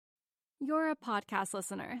You're a podcast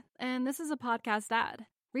listener, and this is a podcast ad.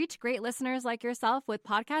 Reach great listeners like yourself with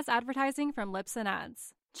podcast advertising from Libsyn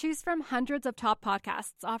Ads. Choose from hundreds of top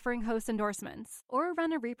podcasts offering host endorsements, or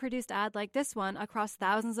run a reproduced ad like this one across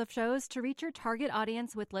thousands of shows to reach your target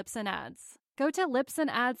audience with Libsyn Ads. Go to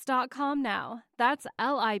libsynads.com now. That's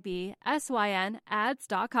LIBSYN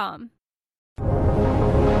ads.com.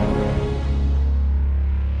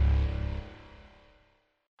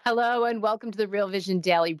 Hello and welcome to the Real Vision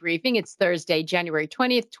Daily Briefing. It's Thursday, January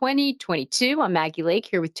 20th, 2022. I'm Maggie Lake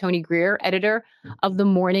here with Tony Greer, editor of the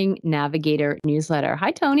Morning Navigator newsletter. Hi,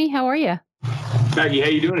 Tony. How are you? Maggie, how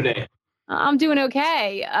you doing today? I'm doing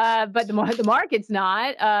okay, but the market's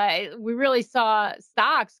not. We really saw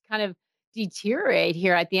stocks kind of deteriorate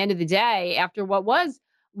here at the end of the day after what was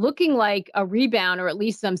looking like a rebound or at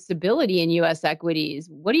least some stability in U.S. equities.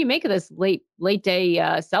 What do you make of this late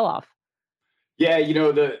day sell-off? Yeah,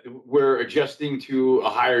 we're adjusting to a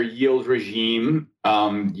higher yield regime.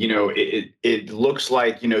 It looks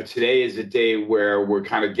like, today is a day where we're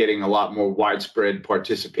kind of getting a lot more widespread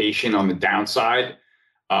participation on the downside.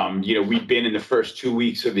 We've been in the first 2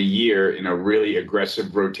 weeks of the year in a really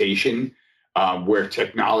aggressive rotation where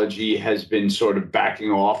technology has been sort of backing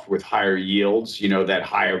off with higher yields, that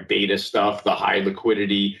higher beta stuff, the high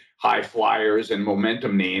liquidity, high flyers and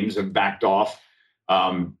momentum names have backed off.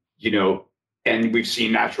 And we've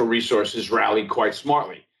seen natural resources rally quite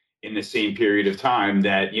smartly in the same period of time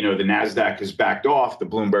that, the NASDAQ has backed off. The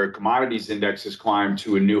Bloomberg Commodities Index has climbed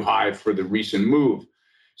to a new high for the recent move.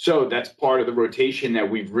 So that's part of the rotation that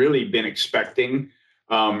we've really been expecting.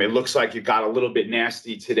 It looks like it got a little bit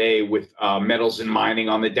nasty today with metals and mining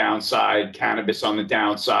on the downside, cannabis on the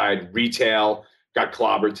downside, retail got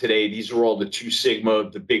clobbered today. These are all the 2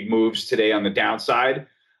 sigma, the big moves today on the downside.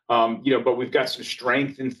 But we've got some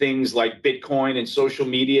strength in things like Bitcoin and social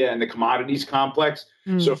media and the commodities complex.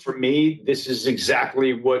 So for me, this is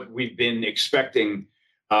exactly what we've been expecting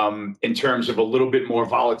in terms of a little bit more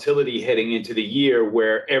volatility heading into the year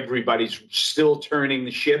where everybody's still turning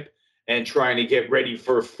the ship and trying to get ready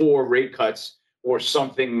for 4 rate cuts or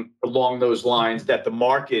something along those lines that the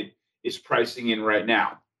market is pricing in right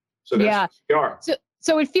now. So that's what we are.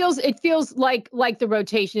 So it feels like the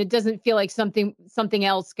rotation. It doesn't feel like something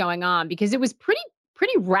else going on because it was pretty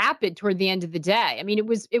rapid toward the end of the day. I mean,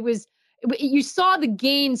 you saw the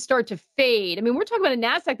gains start to fade. I mean, we're talking about a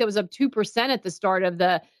NASDAQ that was up 2% at the start of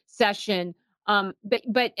the session.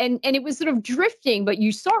 But it was sort of drifting, but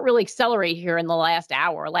you saw it really accelerate here in the last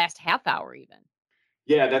half hour even.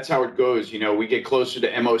 Yeah, that's how it goes. We get closer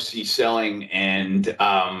to MOC selling and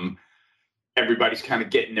everybody's kind of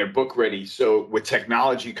getting their book ready. So with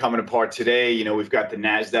technology coming apart today, we've got the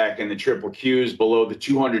NASDAQ and the triple Qs below the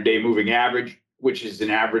 200-day moving average, which is an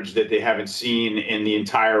average that they haven't seen in the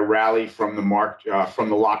entire rally from the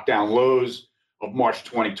lockdown lows of March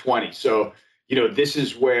 2020. So, this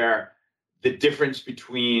is where the difference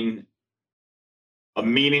between a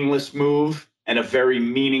meaningless move and a very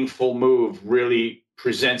meaningful move really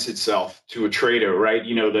presents itself to a trader, right?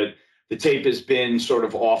 The tape has been sort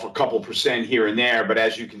of off a couple percent here and there, but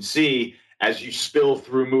as you can see, as you spill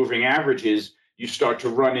through moving averages, you start to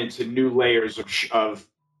run into new layers of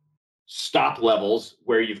stop levels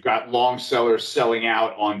where you've got long sellers selling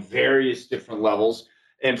out on various different levels.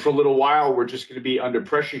 And for a little while, we're just going to be under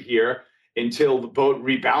pressure here until the boat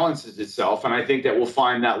rebalances itself. And I think that we'll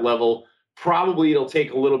find that level. Probably it'll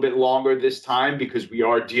take a little bit longer this time because we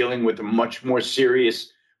are dealing with a much more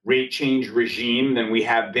serious rate change regime than we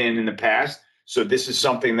have been in the past. So this is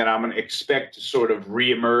something that I'm going to expect to sort of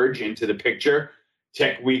reemerge into the picture.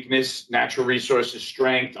 Tech weakness, natural resources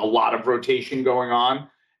strength, a lot of rotation going on.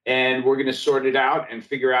 And we're going to sort it out and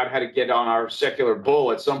figure out how to get on our secular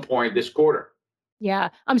bull at some point this quarter. Yeah,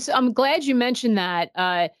 I'm glad you mentioned that.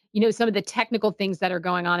 Some of the technical things that are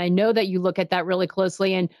going on. I know that you look at that really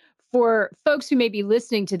closely. And for folks who may be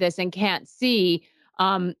listening to this and can't see,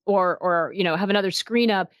 or have another screen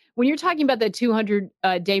up, when you're talking about the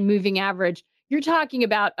 200-day moving average, you're talking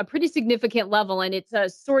about a pretty significant level, and it's a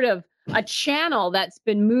sort of a channel that's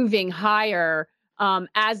been moving higher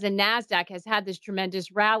as the NASDAQ has had this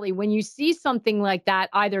tremendous rally. When you see something like that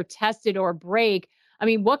either tested or break, I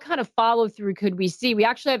mean, what kind of follow through could we see? We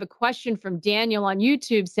actually have a question from Daniel on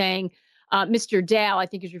YouTube saying, Mr. Dale, I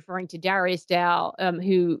think is referring to Darius Dale,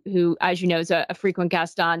 who, as you know, is a frequent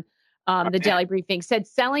guest on the Daily Briefing, said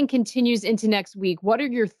selling continues into next week. What are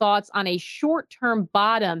your thoughts on a short-term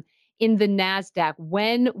bottom in the NASDAQ?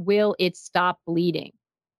 When will it stop bleeding?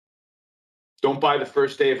 Don't buy the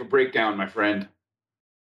first day of a breakdown, my friend.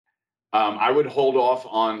 I would hold off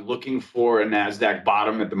on looking for a NASDAQ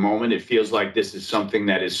bottom at the moment. It feels like this is something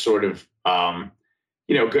that is sort of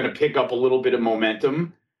going to pick up a little bit of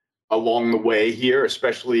momentum along the way here,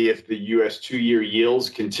 especially if the U.S. 2-year yields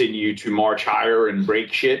continue to march higher and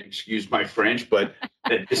break shit. Excuse my French, but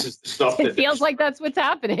this is the stuff it feels like that's what's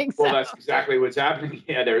happening. Well, that's exactly what's happening.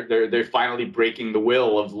 Yeah, they're finally breaking the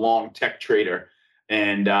will of long tech trader,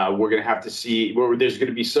 and we're going to have to see where there's going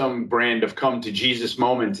to be some brand of come to Jesus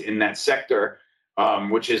moment in that sector,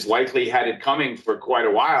 which has likely had it coming for quite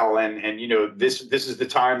a while. And this is the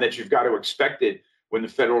time that you've got to expect it, when the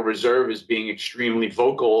Federal Reserve is being extremely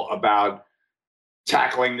vocal about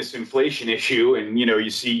tackling this inflation issue. And, you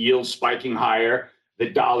see yields spiking higher, the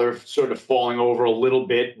dollar sort of falling over a little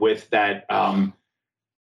bit with that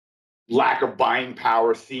lack of buying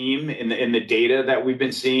power theme in the data that we've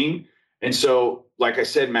been seeing. And so, like I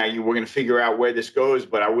said, Maggie, we're going to figure out where this goes.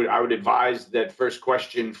 But I would advise that first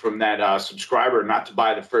question from that subscriber not to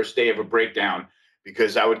buy the first day of a breakdown,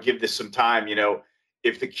 because I would give this some time.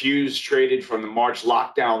 If the Qs traded from the March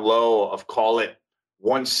lockdown low of, call it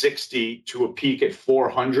 160 to a peak at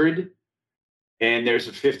 400, and there's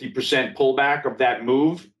a 50% pullback of that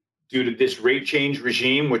move due to this rate change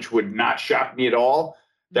regime, which would not shock me at all,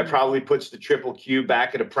 that probably puts the triple Q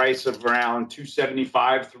back at a price of around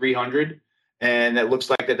 275, 300. And it looks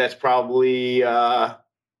like that's probably,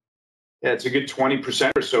 it's a good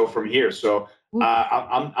 20% or so from here. So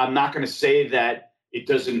I'm not going to say that it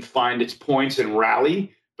doesn't find its points and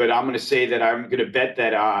rally, but I'm going to say that I'm going to bet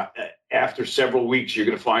that after several weeks, you're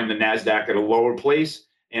going to find the NASDAQ at a lower place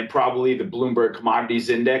and probably the Bloomberg Commodities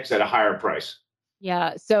Index at a higher price.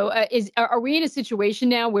 Yeah. So are we in a situation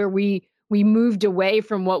now where we moved away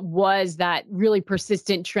from what was that really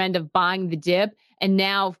persistent trend of buying the dip, and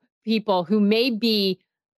now people who may be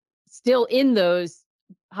still in those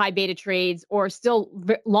high beta trades or still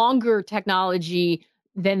longer technology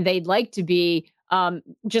than they'd like to be,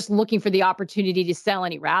 just looking for the opportunity to sell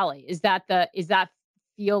any rally? Is that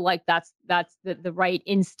feel like that's the right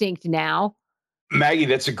instinct now? Maggie,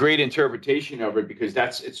 that's a great interpretation of it, because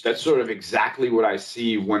that's sort of exactly what I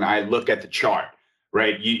see when I look at the chart,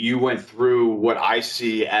 right? You went through what I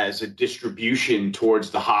see as a distribution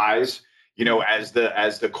towards the highs, as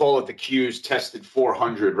the call it the Qs tested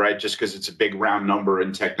 400, right? Just because it's a big round number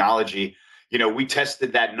in technology. We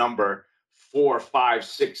tested that number 4, 5,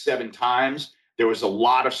 6, 7 times. There was a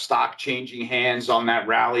lot of stock changing hands on that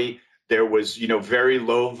rally. There was, very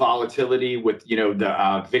low volatility with,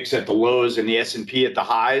 the VIX at the lows and the S&P at the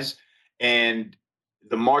highs. And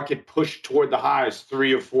the market pushed toward the highs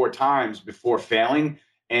 3 or 4 times before failing.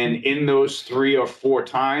 And in those 3 or 4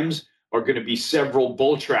 times are going to be several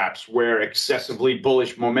bull traps where excessively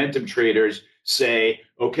bullish momentum traders say,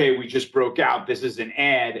 okay, we just broke out, this is an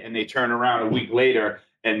ad. And they turn around a week later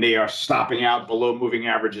and they are stopping out below moving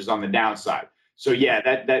averages on the downside. So yeah,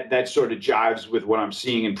 that sort of jives with what I'm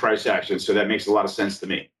seeing in price action. So that makes a lot of sense to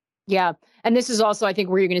me. Yeah. And this is also, I think,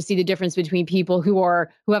 where you're going to see the difference between people who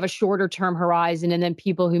have a shorter term horizon and then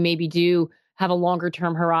people who maybe do have a longer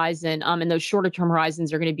term horizon. And those shorter term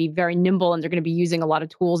horizons are going to be very nimble, and they're going to be using a lot of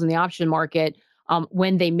tools in the option market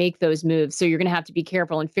when they make those moves. So you're going to have to be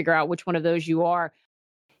careful and figure out which one of those you are.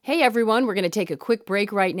 Hey everyone, we're going to take a quick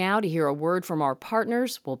break right now to hear a word from our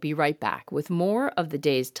partners. We'll be right back with more of the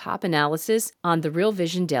day's top analysis on the Real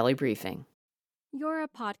Vision Daily Briefing. You're a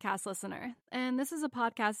podcast listener, and this is a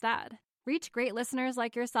podcast ad. Reach great listeners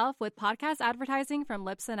like yourself with podcast advertising from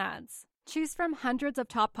Libsyn Ads. Choose from hundreds of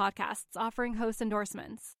top podcasts offering host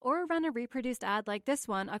endorsements, or run a reproduced ad like this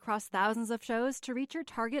one across thousands of shows to reach your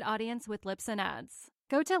target audience with Libsyn Ads.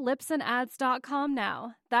 Go to libsynads.com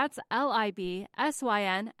now. That's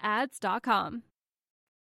LIBSYN ads.com.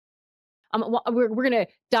 We're going to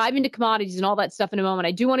dive into commodities and all that stuff in a moment.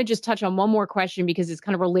 I do want to just touch on one more question because it's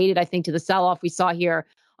kind of related, I think, to the sell-off we saw here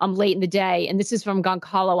late in the day. And this is from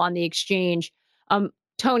Goncalo on the exchange.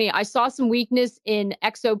 Tony, I saw some weakness in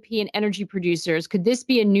XOP and energy producers. Could this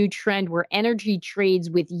be a new trend where energy trades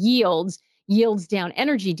with yields down,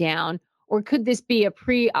 energy down? Or could this be a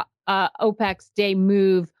pre-OPEX day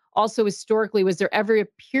move? Also, historically, was there ever a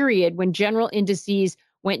period when general indices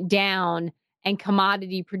went down and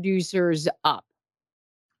commodity producers up?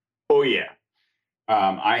 Oh, yeah.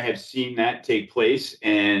 I have seen that take place.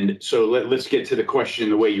 And so let's get to the question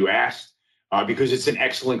the way you asked, because it's an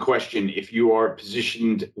excellent question. If you are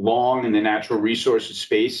positioned long in the natural resources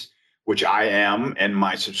space, which I am, and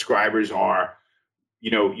my subscribers are,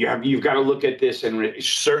 you've got to look at this and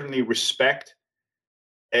certainly respect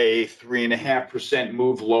a 3.5%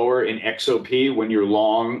 move lower in XOP when you're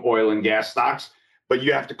long oil and gas stocks, but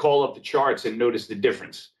you have to call up the charts and notice the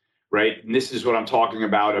difference, right? And this is what I'm talking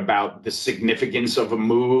about the significance of a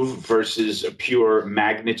move versus a pure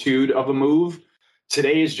magnitude of a move.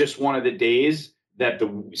 Today is just one of the days that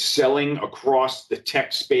the selling across the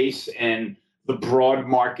tech space and the broad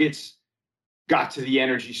markets got to the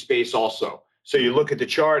energy space also. So you look at the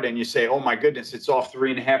chart and you say, oh my goodness, it's off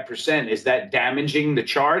 3.5%. Is that damaging the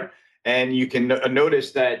chart? And you can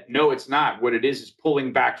notice that, no, it's not. What it is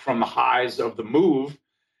pulling back from the highs of the move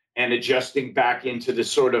and adjusting back into the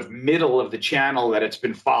sort of middle of the channel that it's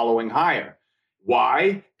been following higher.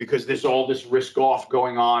 Why? Because there's all this risk off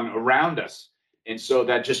going on around us. And so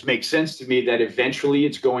that just makes sense to me that eventually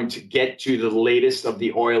it's going to get to the latest of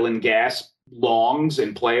the oil and gas longs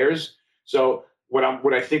and players. So what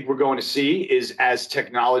I think we're going to see is, as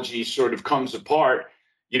technology sort of comes apart,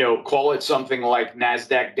 call it something like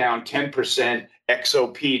NASDAQ down 10%,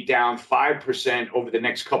 XOP down 5% over the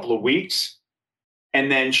next couple of weeks.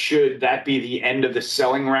 And then should that be the end of the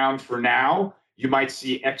selling round for now, you might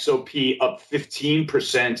see XOP up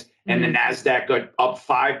 15% and the NASDAQ up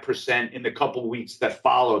 5% in the couple of weeks that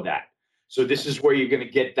follow that. So this is where you're going to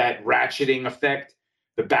get that ratcheting effect,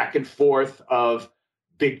 the back and forth of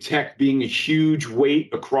big tech being a huge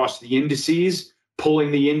weight across the indices,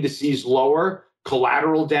 pulling the indices lower,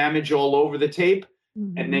 collateral damage all over the tape.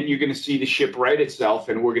 And then you're going to see the ship right itself,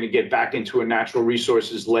 and we're going to get back into a natural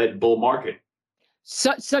resources-led bull market.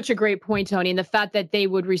 Such a great point, Tony. And the fact that they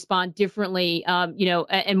would respond differently,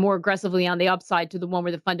 and more aggressively on the upside to the one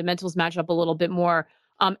where the fundamentals match up a little bit more.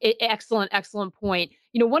 Excellent point.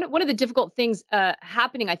 One of the difficult things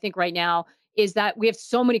happening, I think, right now is that we have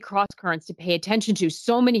so many cross currents to pay attention to,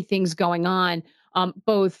 so many things going on,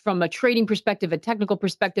 both from a trading perspective, a technical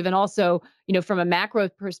perspective, and also, from a macro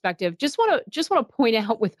perspective. Just want to point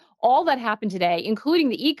out, with all that happened today, including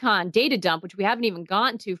the econ data dump, which we haven't even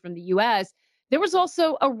gotten to from the U.S., there was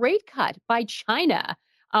also a rate cut by China.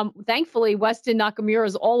 Thankfully, Weston Nakamura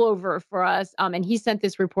is all over for us, and he sent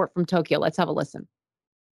this report from Tokyo. Let's have a listen.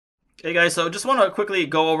 Hey guys, so just want to quickly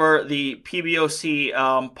go over the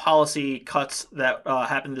PBOC policy cuts that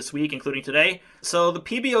happened this week, including today. So the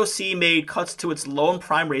PBOC made cuts to its loan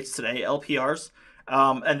prime rates today, LPRs,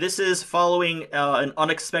 and this is following an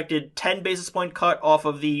unexpected 10 basis point cut off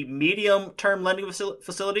of the medium-term lending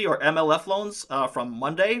facility, or MLF loans, from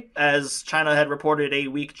Monday, as China had reported a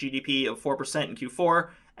weak GDP of 4% in Q4,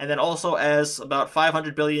 and then also as about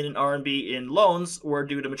 500 billion in RMB in loans were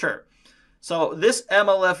due to mature. So this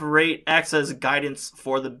MLF rate acts as guidance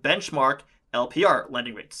for the benchmark LPR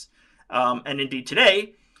lending rates. And indeed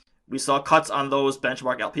today, we saw cuts on those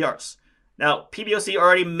benchmark LPRs. Now, PBOC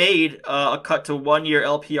already made a cut to 1-year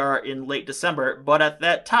LPR in late December, but at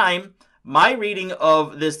that time, my reading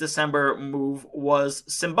of this December move was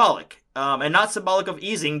symbolic, and not symbolic of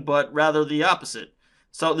easing, but rather the opposite.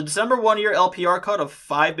 So the December 1-year LPR cut of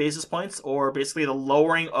 5 basis points, or basically the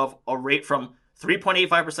lowering of a rate from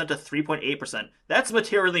 3.85% to 3.8%. That's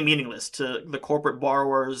materially meaningless to the corporate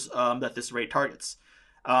borrowers that this rate targets.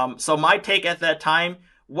 So my take at that time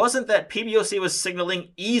wasn't that PBOC was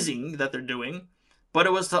signaling easing that they're doing, but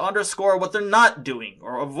it was to underscore what they're not doing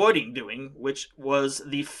or avoiding doing, which was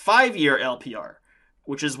the 5-year LPR,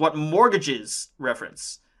 which is what mortgages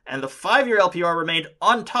reference. And the 5-year LPR remained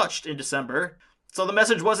untouched in December. So the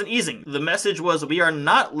message wasn't easing. The message was, we are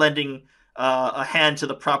not lending a hand to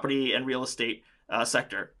the property and real estate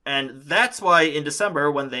sector. And that's why in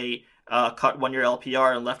December, when they cut 1-year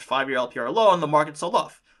LPR and left 5-year LPR alone, the market sold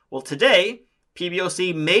off. Well, today,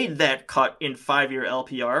 PBOC made that cut in 5-year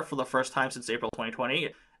LPR for the first time since April 2020,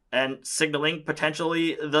 and signaling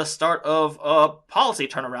potentially the start of a policy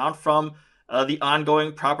turnaround from the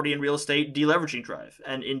ongoing property and real estate deleveraging drive.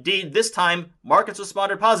 And indeed, this time, markets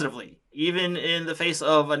responded positively, even in the face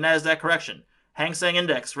of a NASDAQ correction. Hang Seng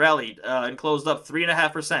Index rallied and closed up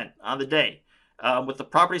 3.5% on the day, with the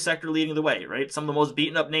property sector leading the way, right? Some of the most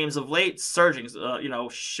beaten up names of late surging,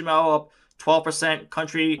 Shimao up 12%,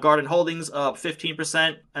 Country Garden Holdings up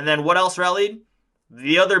 15%. And then what else rallied?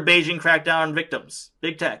 The other Beijing crackdown victims,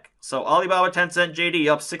 big tech. So Alibaba, Tencent, JD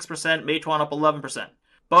up 6%, Meituan up 11%.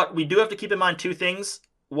 But we do have to keep in mind two things.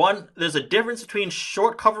 One, there's a difference between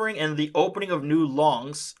short covering and the opening of new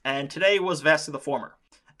longs, and today was vastly the former.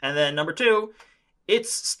 And then number two,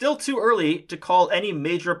 it's still too early to call any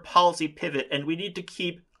major policy pivot, and we need to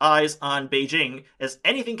keep eyes on Beijing, as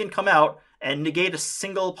anything can come out and negate a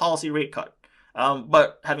single policy rate cut.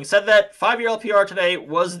 But having said that, 5-year LPR today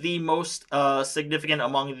was the most significant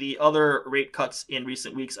among the other rate cuts in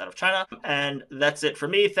recent weeks out of China. And that's it for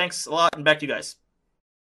me. Thanks a lot, and back to you guys.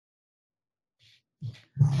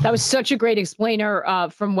 That was such a great explainer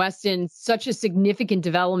from Weston. Such a significant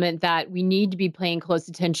development that we need to be paying close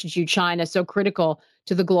attention to. China, so critical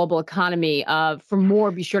to the global economy. For more,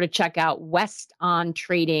 be sure to check out West on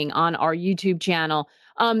Trading on our YouTube channel.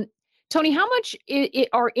 Tony, how much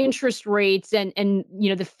are interest rates and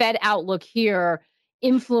the Fed outlook here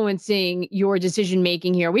influencing your decision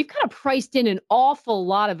making here? We've kind of priced in an awful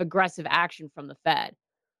lot of aggressive action from the Fed.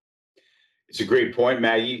 It's a great point,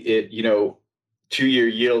 Maggie. 2-year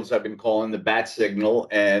yields I've been calling the bat signal,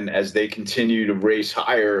 and as they continue to race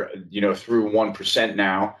higher, through 1%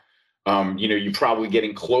 now, you're probably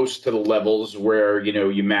getting close to the levels where,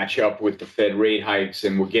 you match up with the Fed rate hikes,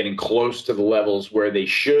 and we're getting close to the levels where they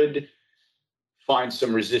should find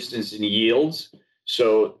some resistance in yields.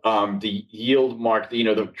 So the yield market,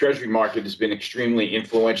 the Treasury market has been extremely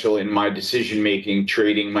influential in my decision-making,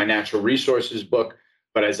 trading my natural resources book.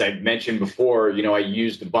 But as I mentioned before, I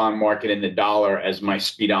use the bond market and the dollar as my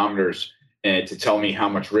speedometers to tell me how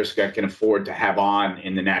much risk I can afford to have on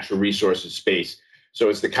in the natural resources space. So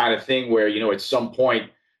it's the kind of thing where, at some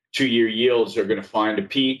point, 2-year yields are going to find a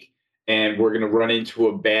peak, and we're going to run into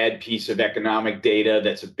a bad piece of economic data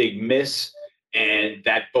that's a big miss, and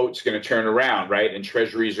that boat's going to turn around, right? And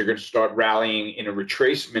treasuries are going to start rallying in a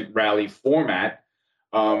retracement rally format.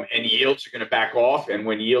 And yields are going to back off. And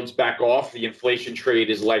when yields back off, the inflation trade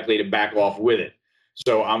is likely to back off with it.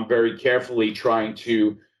 So I'm very carefully trying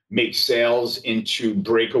to make sales into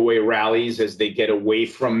breakaway rallies as they get away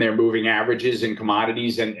from their moving averages in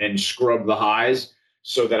commodities and scrub the highs,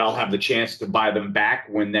 so that I'll have the chance to buy them back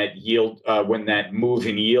when that move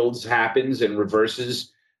in yields happens and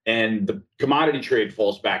reverses and the commodity trade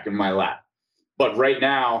falls back in my lap. But right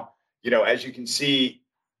now, as you can see,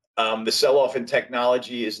 the sell-off in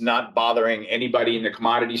technology is not bothering anybody in the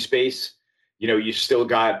commodity space. You still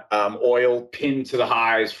got oil pinned to the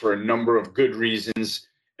highs for a number of good reasons.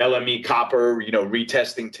 LME copper,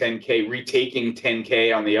 retesting 10K, retaking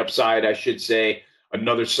 10K on the upside, I should say,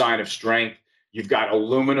 another sign of strength. You've got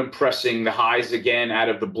aluminum pressing the highs again out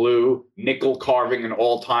of the blue, nickel carving an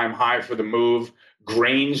all-time high for the move.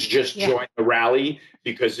 Grains just joined the rally,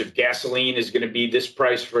 because if gasoline is going to be this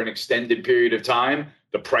price for an extended period of time,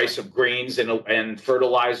 the price of grains and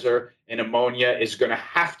fertilizer and ammonia is going to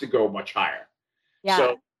have to go much higher. Yeah.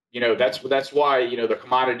 So, that's why, the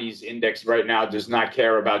commodities index right now does not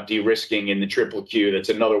care about de-risking in the triple Q. That's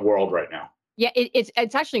another world right now. Yeah,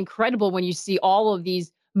 it's actually incredible when you see all of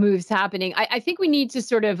these moves happening. I think we need to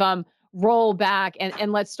sort of roll back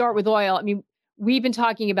and let's start with oil. I mean, we've been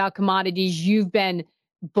talking about commodities. You've been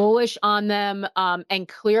bullish on them and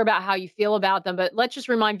clear about how you feel about them. But let's just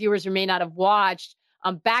remind viewers who may not have watched,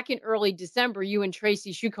 back in early December, you and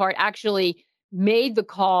Tracy Shuchart actually made the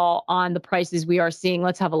call on the prices we are seeing.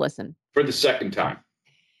 Let's have a listen. For the second time.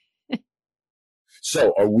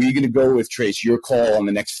 So are we going to go with, Trace, your call on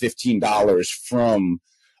the next $15 from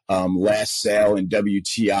last sale in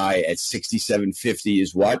WTI at 67.50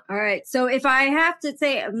 is what? All right. So if I have to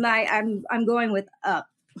say I'm going with up.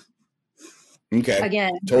 Okay.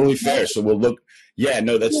 Again. Totally fair. So we'll look. Yeah,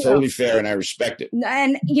 no, that's totally fair, and I respect it.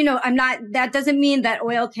 And, that doesn't mean that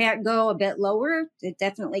oil can't go a bit lower. It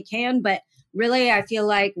definitely can. But really, I feel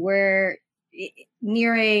like we're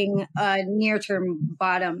nearing a near-term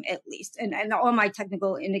bottom, at least. And all my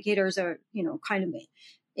technical indicators are, kind of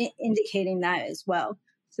indicating that as well.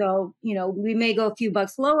 So, we may go a few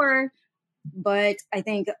bucks lower, but I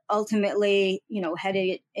think ultimately,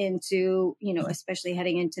 heading into, especially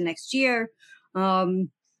heading into next year,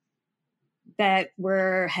 that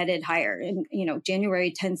we're headed higher. And,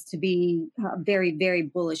 January tends to be a very, very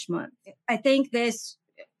bullish month. I think this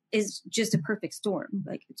is just a perfect storm.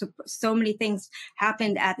 Like, so many things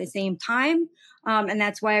happened at the same time. And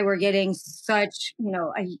that's why we're getting such,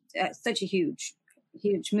 such a huge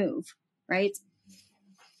move, right?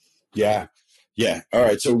 Yeah. Yeah. All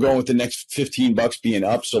right. So we're going with the next $15 being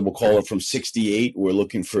up. So we'll call it from 68. We're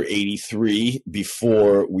looking for 83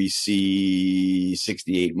 before we see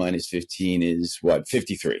 68 minus 15 is what?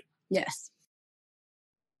 53. Yes.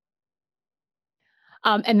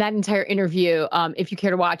 And that entire interview, if you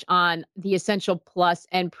care to watch, on the Essential Plus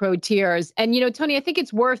and Pro tiers. And, Tony, I think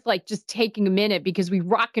it's worth just taking a minute, because we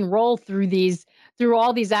rock and roll through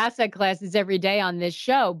all these asset classes every day on this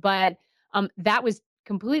show. But that was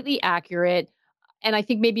completely accurate. And I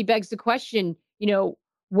think maybe begs the question,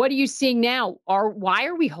 what are you seeing now? Why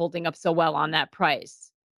are we holding up so well on that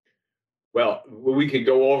price? Well, we could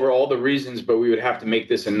go over all the reasons, but we would have to make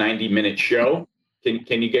this a 90-minute show.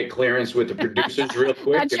 Can you get clearance with the producers real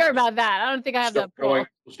quick? Not sure about that. I don't think I have that. We'll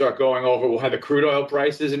start going over. We'll have the crude oil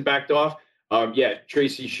price isn't backed off.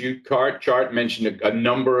 Tracy Shuchart mentioned a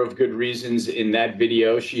number of good reasons in that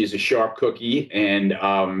video. She is a sharp cookie, and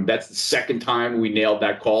that's the second time we nailed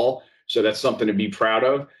that call. So that's something to be proud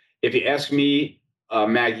of. If you ask me,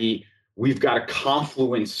 Maggie, we've got a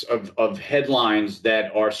confluence of headlines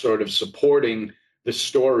that are sort of supporting the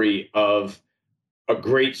story of a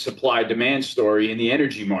great supply demand story in the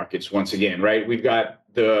energy markets once again, right? We've got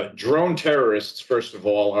the drone terrorists, first of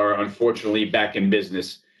all, are unfortunately back in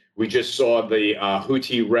business. We just saw the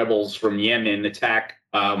Houthi rebels from Yemen attack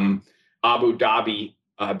Abu Dhabi,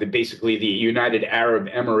 basically the United Arab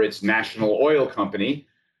Emirates National Oil Company.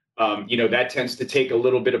 That tends to take a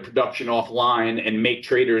little bit of production offline and make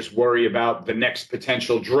traders worry about the next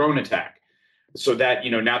potential drone attack. So that,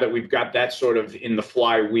 now that we've got that sort of in the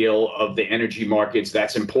flywheel of the energy markets,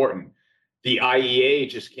 that's important. The IEA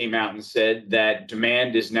just came out and said that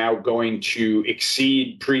demand is now going to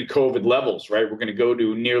exceed pre-COVID levels, right? We're going to go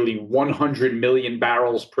to nearly 100 million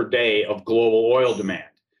barrels per day of global oil demand.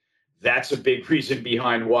 That's a big reason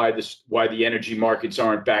behind why the energy markets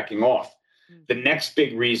aren't backing off. The next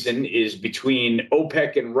big reason is between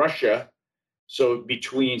OPEC and Russia. So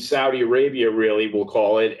between Saudi Arabia, really, we'll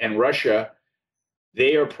call it, and Russia,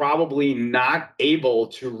 they are probably not able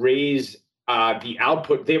to raise the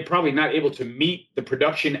output. They're probably not able to meet the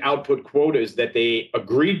production output quotas that they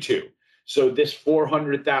agreed to. So this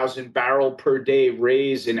 400,000 barrel per day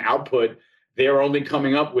raise in output, they're only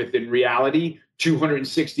coming up with, in reality,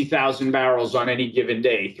 260,000 barrels on any given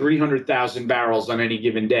day, 300,000 barrels on any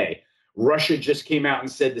given day. Russia just came out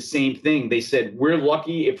and said the same thing. They said, we're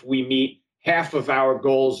lucky if we meet half of our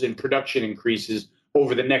goals in production increases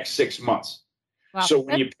over the next 6 months. Wow. So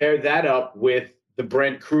when you pair that up with the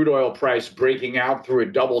Brent crude oil price breaking out through a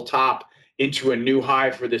double top into a new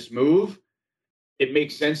high for this move, it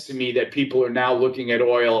makes sense to me that people are now looking at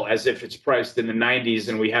oil as if it's priced in the 90s,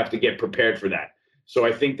 and we have to get prepared for that. So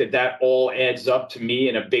I think that all adds up to me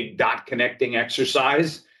in a big dot connecting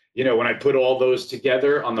exercise. When I put all those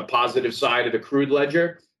together on the positive side of the crude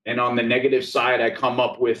ledger, and on the negative side, I come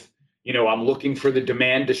up with, I'm looking for the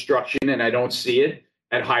demand destruction, and I don't see it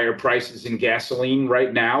at higher prices in gasoline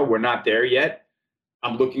right now. We're not there yet.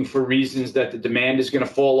 I'm looking for reasons that the demand is going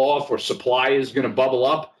to fall off or supply is going to bubble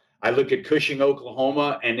up. I look at Cushing,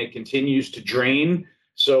 Oklahoma, and it continues to drain.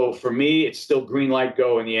 So for me, it's still green light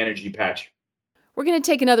go in the energy patch. We're going to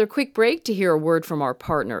take another quick break to hear a word from our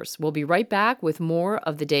partners. We'll be right back with more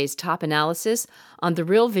of the day's top analysis on the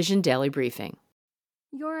Real Vision Daily Briefing.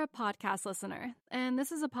 You're a podcast listener, and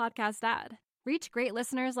this is a podcast ad. Reach great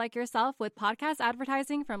listeners like yourself with podcast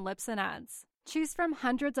advertising from Libsyn Ads. Choose from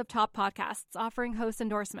hundreds of top podcasts offering host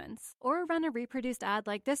endorsements, or run a reproduced ad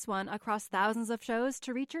like this one across thousands of shows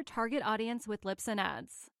to reach your target audience with Libsyn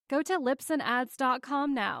Ads. Go to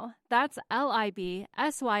libsynads.com now. That's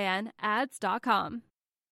LIBSYN ads.com.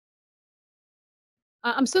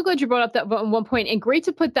 I'm so glad you brought up that one point, and great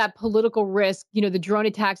to put that political risk, the drone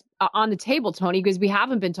attacks on the table, Tony, because we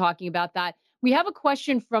haven't been talking about that. We have a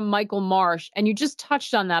question from Michael Marsh, and you just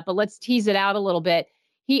touched on that, but let's tease it out a little bit.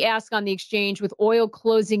 He asked on the exchange, with oil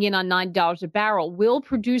closing in on $9 a barrel, will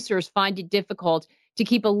producers find it difficult to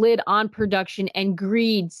keep a lid on production and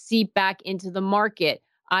greed seep back into the market,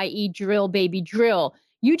 i.e. drill, baby, drill?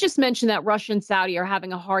 You just mentioned that Russia and Saudi are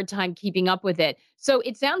having a hard time keeping up with it. So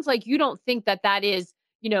it sounds like you don't think that is,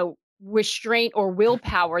 restraint or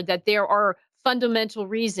willpower, that there are fundamental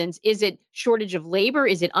reasons. Is it shortage of labor?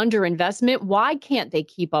 Is it underinvestment? Why can't they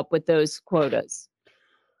keep up with those quotas?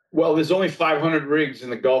 Well, there's only 500 rigs in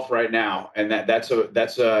the Gulf right now, and that's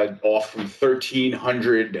off from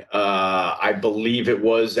 1,300. I believe it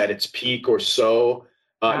was at its peak or so.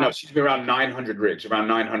 No, excuse me, around 900 rigs, around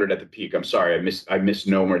 900 at the peak. I'm sorry, I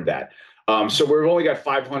misnomered that. So we've only got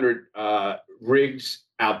 500 rigs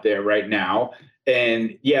out there right now.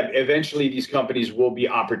 And yeah, eventually these companies will be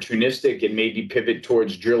opportunistic and maybe pivot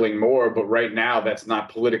towards drilling more. But right now, that's not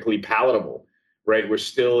politically palatable, right? We're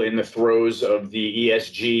still in the throes of the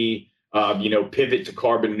ESG, pivot to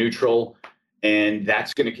carbon neutral. And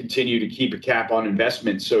that's going to continue to keep a cap on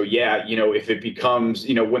investment. So yeah, if it becomes,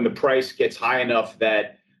 when the price gets high enough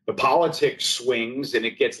that the politics swings and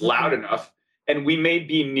it gets loud enough, and we may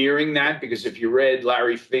be nearing that, because if you read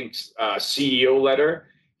Larry Fink's CEO letter,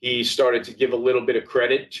 he started to give a little bit of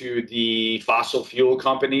credit to the fossil fuel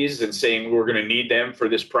companies and saying we're going to need them for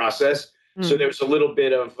this process. So there was a little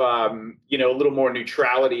bit of, a little more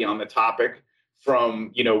neutrality on the topic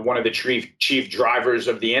from, one of the chief drivers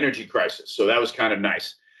of the energy crisis. So that was kind of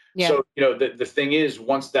nice. Yeah. So, the thing is,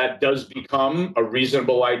 once that does become a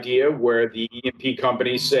reasonable idea where the E&P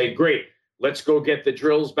companies say, great, let's go get the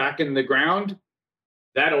drills back in the ground,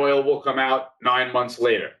 that oil will come out 9 months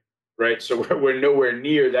later, right? So we're nowhere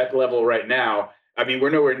near that level right now. I mean, we're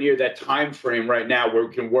nowhere near that time frame right now where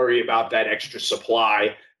we can worry about that extra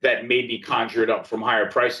supply that may be conjured up from higher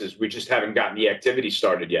prices. We just haven't gotten the activity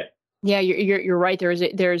started yet. Yeah, you're right. There's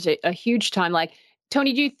a huge time. Like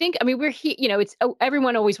Tony, do you think, I mean,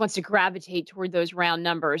 everyone always wants to gravitate toward those round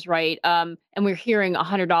numbers, right? And we're hearing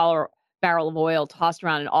 $100 barrel of oil tossed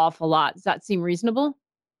around an awful lot. Does that seem reasonable?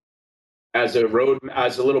 As a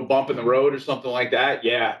little bump in the road or something like that.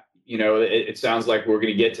 Yeah. It sounds like we're going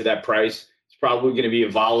to get to that price. It's probably going to be a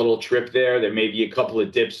volatile trip there. There may be a couple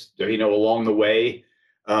of dips, along the way.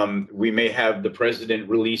 We may have the president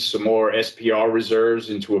release some more SPR reserves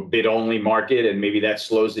into a bid only market, and maybe that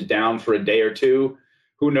slows it down for a day or two.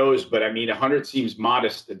 Who knows? But I mean, 100 seems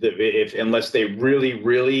modest unless they really,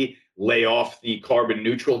 really lay off the carbon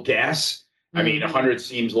neutral gas. I mean, 100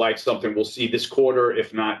 seems like something we'll see this quarter,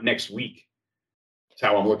 if not next week. That's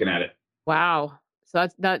how I'm looking at it. Wow. So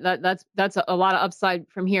that's a lot of upside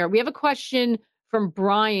from here. We have a question from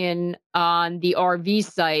Brian on the RV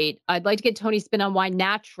site. I'd like to get Tony's spin on why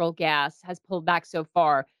natural gas has pulled back so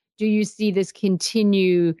far. Do you see this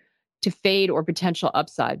continue to fade or potential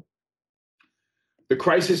upside? The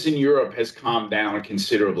crisis in Europe has calmed down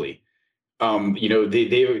considerably.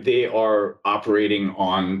 They are operating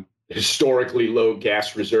on historically low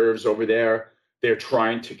gas reserves over there. They're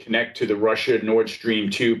trying to connect to the Russia Nord Stream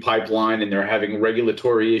 2 pipeline, and they're having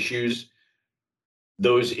regulatory issues.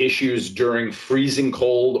 Those issues during freezing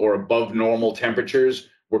cold or above normal temperatures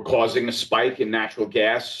were causing a spike in natural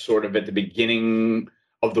gas sort of at the beginning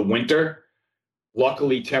of the winter.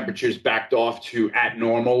 Luckily, temperatures backed off to at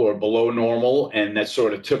normal or below normal, and that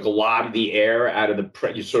sort of took a lot of the air out of the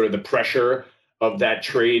pressure of that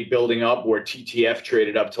trade building up, where TTF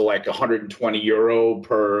traded up to like 120 euro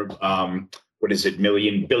per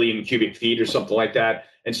billion cubic feet or something like that.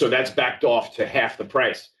 And so that's backed off to half the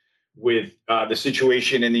price. With the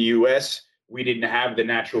situation in the U.S., we didn't have the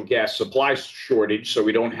natural gas supply shortage, so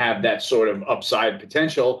we don't have that sort of upside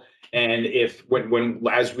potential. And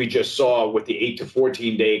as we just saw with the 8 to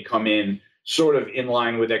 14 day come in sort of in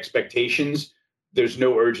line with expectations, there's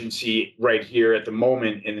no urgency right here at the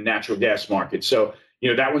moment in the natural gas market. So,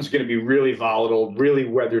 that one's going to be really volatile, really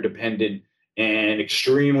weather dependent, and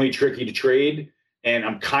extremely tricky to trade. And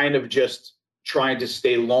I'm kind of just trying to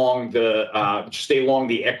stay long the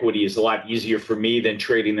equity is a lot easier for me than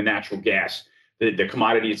trading the natural gas. The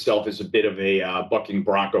commodity itself is a bit of a bucking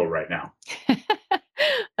bronco right now.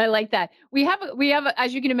 I like that. We have,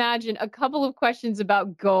 as you can imagine, a couple of questions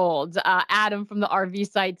about gold. Adam from the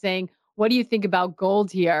RV site saying, what do you think about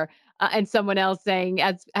gold here? And someone else saying,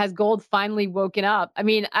 has gold finally woken up? I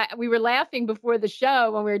mean, we were laughing before the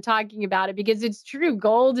show when we were talking about it, because it's true.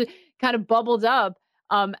 Gold kind of bubbled up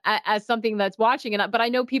as something that's watching. But I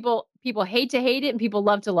know people hate to hate it and people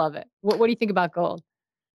love to love it. What do you think about gold?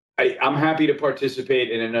 I'm happy to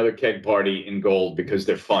participate in another keg party in gold because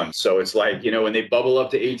they're fun. So it's like, when they bubble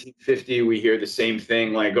up to 1850, we hear the same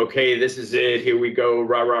thing, like, okay, this is it. Here we go.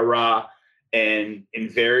 Rah, rah, rah. And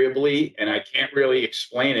invariably, and I can't really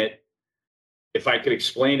explain it. If I could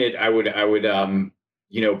explain it, I would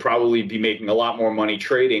probably be making a lot more money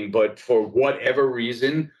trading. But for whatever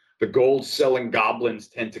reason, the gold selling goblins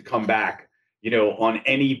tend to come back, on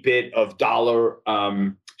any bit of dollar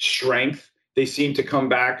strength. They seem to come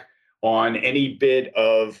back on any bit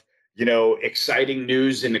of, exciting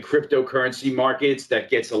news in the cryptocurrency markets that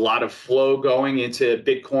gets a lot of flow going into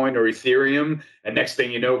Bitcoin or Ethereum. And next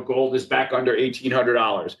thing you know, gold is back under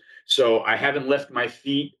 $1,800. So I haven't left my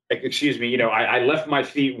feet. I left my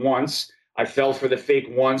feet once. I fell for the fake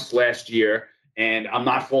once last year, and I'm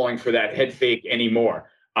not falling for that head fake anymore.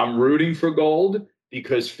 I'm rooting for gold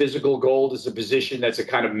because physical gold is a position that's a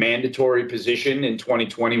kind of mandatory position in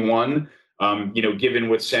 2021. Given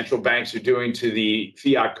what central banks are doing to the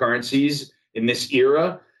fiat currencies in this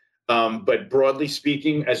era. But broadly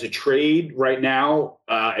speaking, as a trade right now,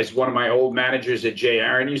 as one of my old managers at Jay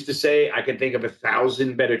Aaron used to say, I can think of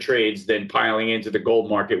 1,000 better trades than piling into the gold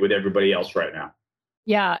market with everybody else right now.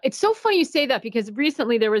 Yeah, it's so funny you say that, because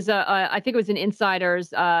recently there was I think it was an insider's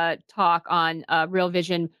talk on Real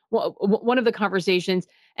Vision, one of the conversations,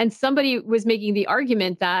 and somebody was making the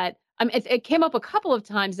argument that it came up a couple of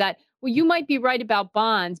times that, well, you might be right about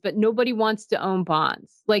bonds, but nobody wants to own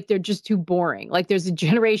bonds. Like, they're just too boring. Like, there's a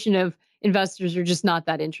generation of investors who are just not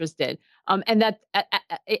that interested. And that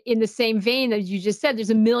in the same vein, as you just said, there's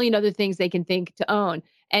a million other things they can think to own.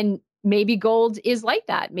 And maybe gold is like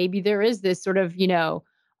that. Maybe there is this sort of,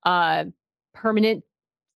 permanent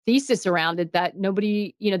thesis around it that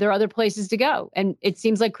nobody, there are other places to go. And it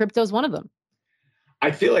seems like crypto is one of them. I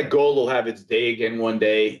feel like gold will have its day again one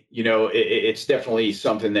day. It's definitely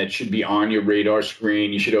something that should be on your radar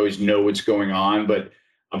screen. You should always know what's going on. But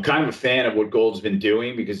I'm kind of a fan of what gold's been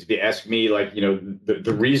doing, because if you ask me,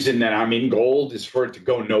 the reason that I'm in gold is for it to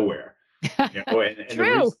go nowhere. And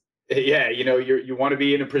True. Yeah, you want to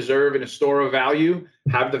be in a preserve and a store of value,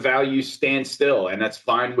 have the value stand still, and that's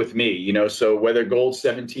fine with me. So whether gold's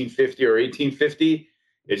 1750 or 1850,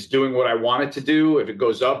 it's doing what I want it to do. If it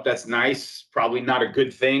goes up, that's nice. Probably not a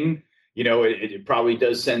good thing. It probably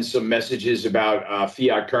does send some messages about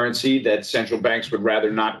fiat currency that central banks would rather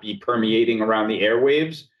not be permeating around the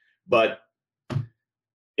airwaves. But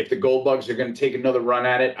if the gold bugs are going to take another run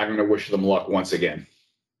at it, I'm going to wish them luck once again.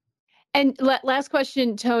 And last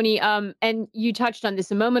question, Tony, and you touched on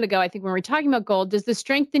this a moment ago, I think, when we were talking about gold. Does the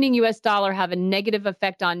strengthening U.S. dollar have a negative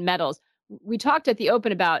effect on metals? We talked at the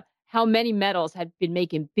open about how many metals had been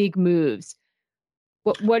making big moves.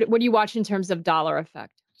 What do you watch in terms of dollar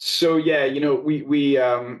effect? So, yeah, we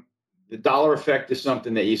the dollar effect is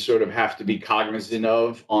something that you sort of have to be cognizant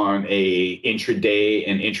of on a intraday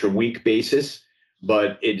and intra-week basis.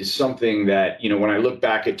 But it is something that, when I look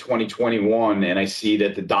back at 2021 and I see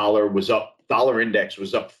that the dollar index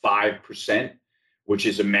was up 5%, which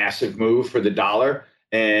is a massive move for the dollar.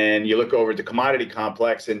 And you look over at the commodity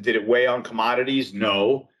complex, and did it weigh on commodities?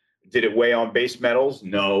 No. Did it weigh on base metals?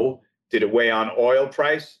 No. Did it weigh on oil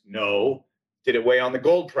price? No. Did it weigh on the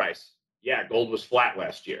gold price? Yeah, gold was flat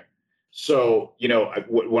last year. So,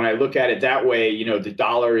 when I look at it that way, the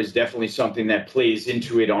dollar is definitely something that plays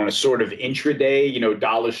into it on a sort of intraday.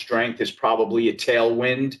 Dollar strength is probably a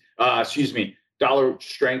tailwind. Dollar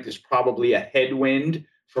strength is probably a headwind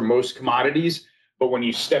for most commodities. But when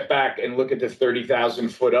you step back and look at the 30,000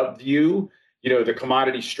 foot up view, the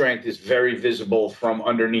commodity strength is very visible from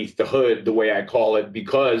underneath the hood, the way I call it,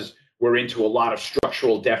 because we're into a lot of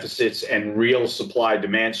structural deficits and real supply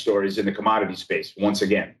demand stories in the commodity space once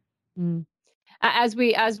again. Mm. As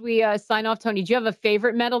we sign off, Tony, do you have a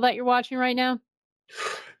favorite metal that you're watching right now?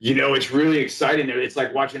 It's really exciting. It's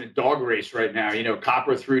like watching a dog race right now.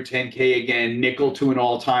 Copper through 10K again, nickel to an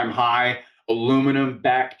all-time high, aluminum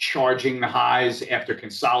back charging the highs after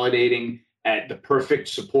consolidating at the perfect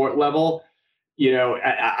support level.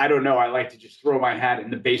 I don't know. I like to just throw my hat in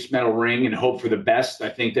the base metal ring and hope for the best. I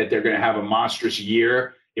think that they're going to have a monstrous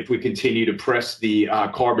year if we continue to press the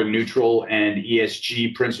carbon neutral and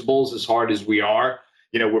ESG principles as hard as we are.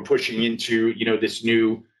 We're pushing into, this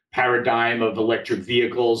new paradigm of electric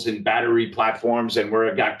vehicles and battery platforms, and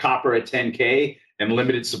we've got copper at 10K and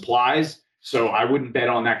limited supplies. So I wouldn't bet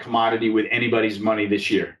on that commodity with anybody's money this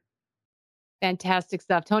year. Fantastic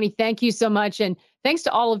stuff. Tony, thank you so much. And thanks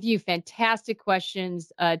to all of you. Fantastic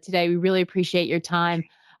questions today. We really appreciate your time.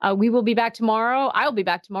 We will be back tomorrow. I'll be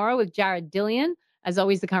back tomorrow with Jared Dillian. As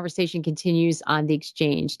always, the conversation continues on The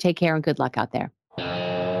Exchange. Take care and good luck out there.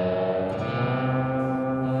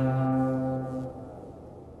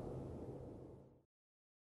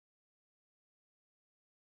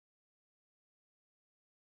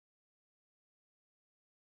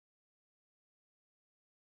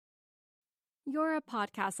 You're a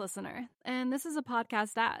podcast listener, and this is a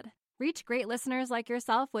podcast ad. Reach great listeners like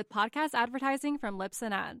yourself with podcast advertising from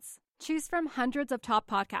Libsyn Ads. Choose from hundreds of top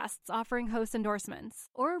podcasts offering host endorsements,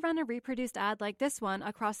 or run a reproduced ad like this one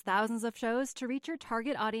across thousands of shows to reach your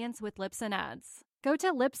target audience with Libsyn Ads. Go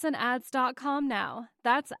to libsynads.com now.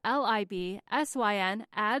 That's LIBSYN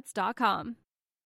ads.com.